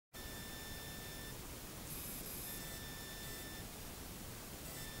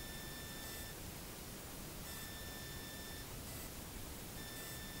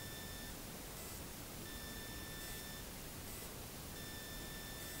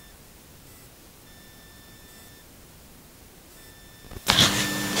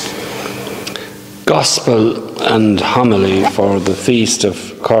Gospel and homily for the Feast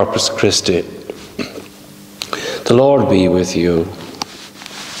of Corpus Christi. The Lord be with you.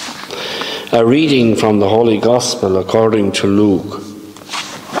 A reading from the Holy Gospel according to Luke.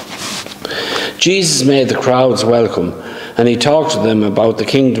 Jesus made the crowds welcome, and he talked to them about the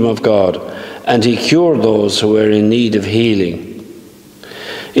kingdom of God, and he cured those who were in need of healing.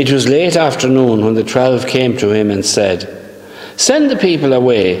 It was late afternoon when the 12 came to him and said, "Send the people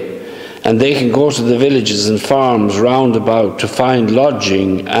away, and they can go to the villages and farms round about to find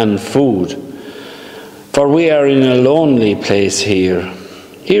lodging and food, for we are in a lonely place here."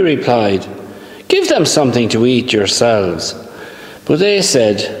 He replied, "Give them something to eat yourselves." But they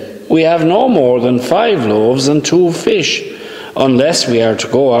said, "We have no more than 5 loaves and 2 fish, unless we are to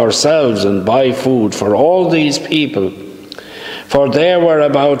go ourselves and buy food for all these people." For there were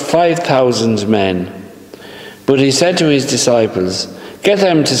about 5,000 men. But he said to his disciples, "Get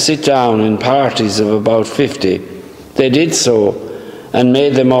them to sit down in parties of about 50. They did so, and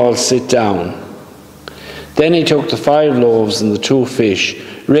made them all sit down. Then he took the 5 loaves and the 2 fish,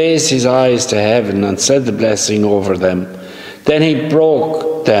 raised his eyes to heaven, and said the blessing over them. Then he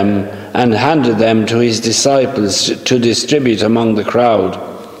broke them and handed them to his disciples to distribute among the crowd.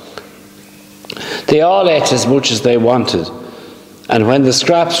 They all ate as much as they wanted, and when the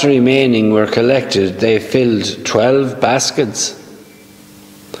scraps remaining were collected, they filled 12 baskets.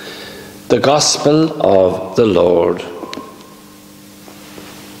 The Gospel of the Lord.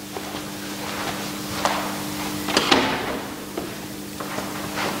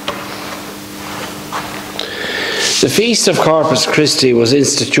 The Feast of Corpus Christi was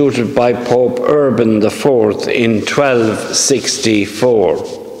instituted by Pope Urban IV in 1264.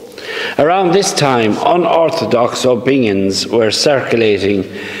 Around this time, unorthodox opinions were circulating,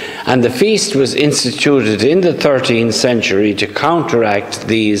 and the feast was instituted in the 13th century to counteract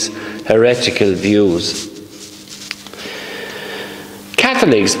these heretical views.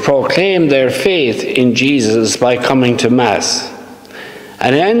 Catholics proclaim their faith in Jesus by coming to Mass.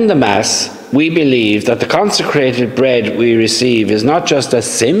 And in the Mass, we believe that the consecrated bread we receive is not just a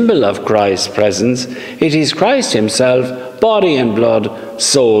symbol of Christ's presence, it is Christ himself, body and blood,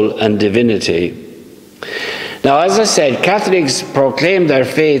 soul and divinity. Now, as I said, Catholics proclaim their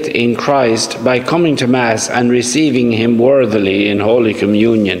faith in Christ by coming to Mass and receiving him worthily in Holy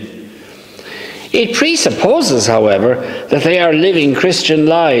Communion. It presupposes, however, that they are living Christian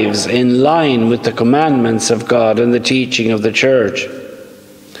lives in line with the commandments of God and the teaching of the Church.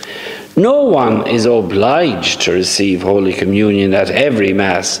 No one is obliged to receive Holy Communion at every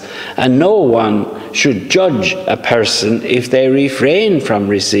Mass, and no one should judge a person if they refrain from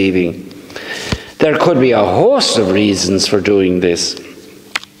receiving. There could be a host of reasons for doing this.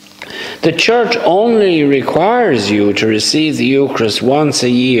 The Church only requires you to receive the Eucharist once a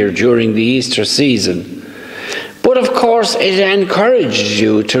year during the Easter season, but of course it encourages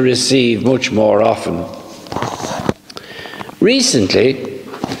you to receive much more often. Recently,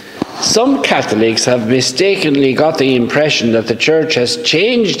 some Catholics have mistakenly got the impression that the Church has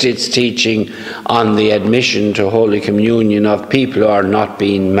changed its teaching on the admission to Holy Communion of people who are not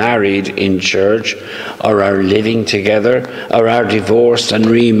being married in church, or are living together, or are divorced and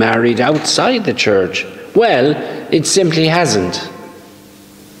remarried outside the Church. Well, it simply hasn't.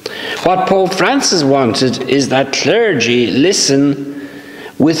 What Pope Francis wanted is that clergy listen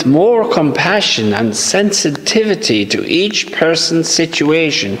with more compassion and sensitivity to each person's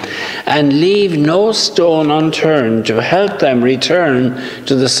situation, and leave no stone unturned to help them return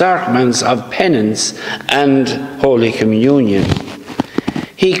to the sacraments of penance and Holy Communion.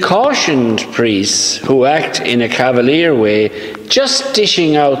 He cautioned priests who act in a cavalier way, just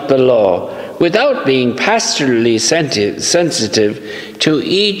dishing out the law, without being pastorally sensitive to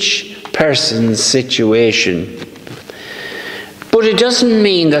each person's situation. But it doesn't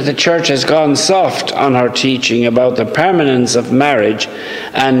mean that the Church has gone soft on her teaching about the permanence of marriage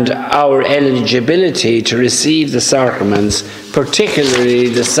and our eligibility to receive the sacraments, particularly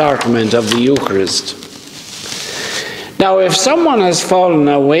the sacrament of the Eucharist. Now, if someone has fallen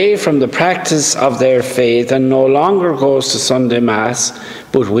away from the practice of their faith and no longer goes to Sunday Mass,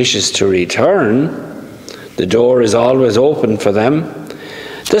 but wishes to return, the door is always open for them.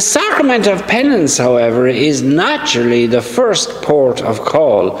 The sacrament of penance, however, is naturally the first port of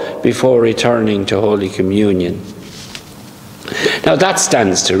call before returning to Holy Communion. Now, that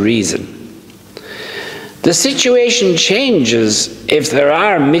stands to reason. The situation changes if there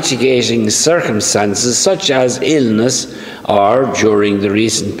are mitigating circumstances such as illness, or during the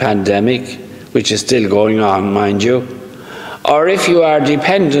recent pandemic, which is still going on, mind you, or if you are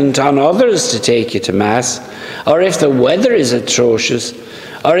dependent on others to take you to Mass, or if the weather is atrocious,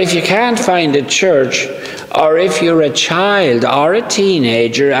 or if you can't find a church, or if you're a child or a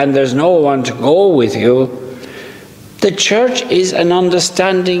teenager and there's no one to go with you, the church is an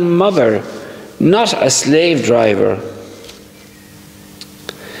understanding mother, not a slave driver.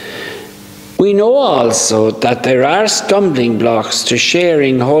 We know also that there are stumbling blocks to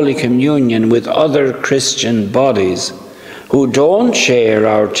sharing Holy Communion with other Christian bodies who don't share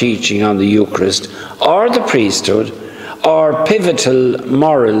our teaching on the Eucharist or the priesthood or pivotal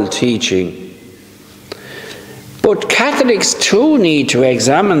moral teaching. But Catholics too need to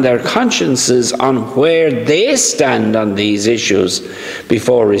examine their consciences on where they stand on these issues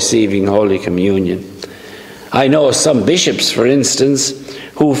before receiving Holy Communion. I know some bishops, for instance,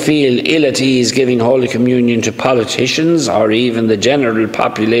 who feel ill at ease giving Holy Communion to politicians or even the general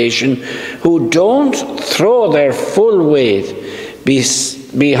population, who don't throw their full weight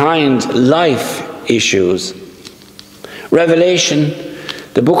behind life issues. Revelation,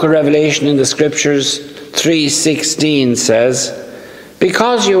 the book of Revelation in the Scriptures, 3:16 says,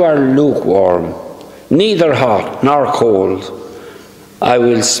 "Because you are lukewarm, neither hot nor cold, I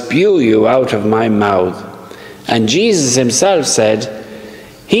will spew you out of my mouth." And Jesus himself said,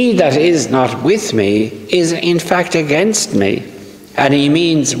 "He that is not with me is in fact against me," and he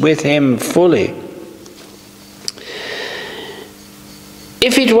means with him fully.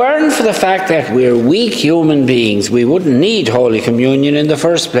 If it weren't for the fact that we're weak human beings, we wouldn't need Holy Communion in the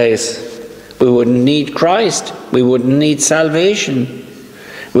first place. We wouldn't need Christ. We wouldn't need salvation.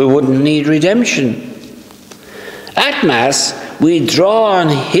 We wouldn't need redemption. At Mass, we draw on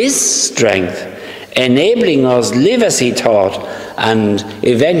his strength, enabling us live as he taught and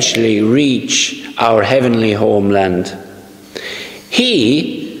eventually reach our heavenly homeland.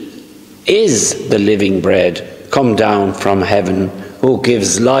 He is the living bread come down from heaven, who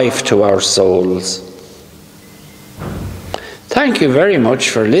gives life to our souls. Thank you very much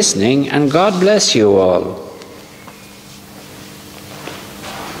for listening, and God bless you all.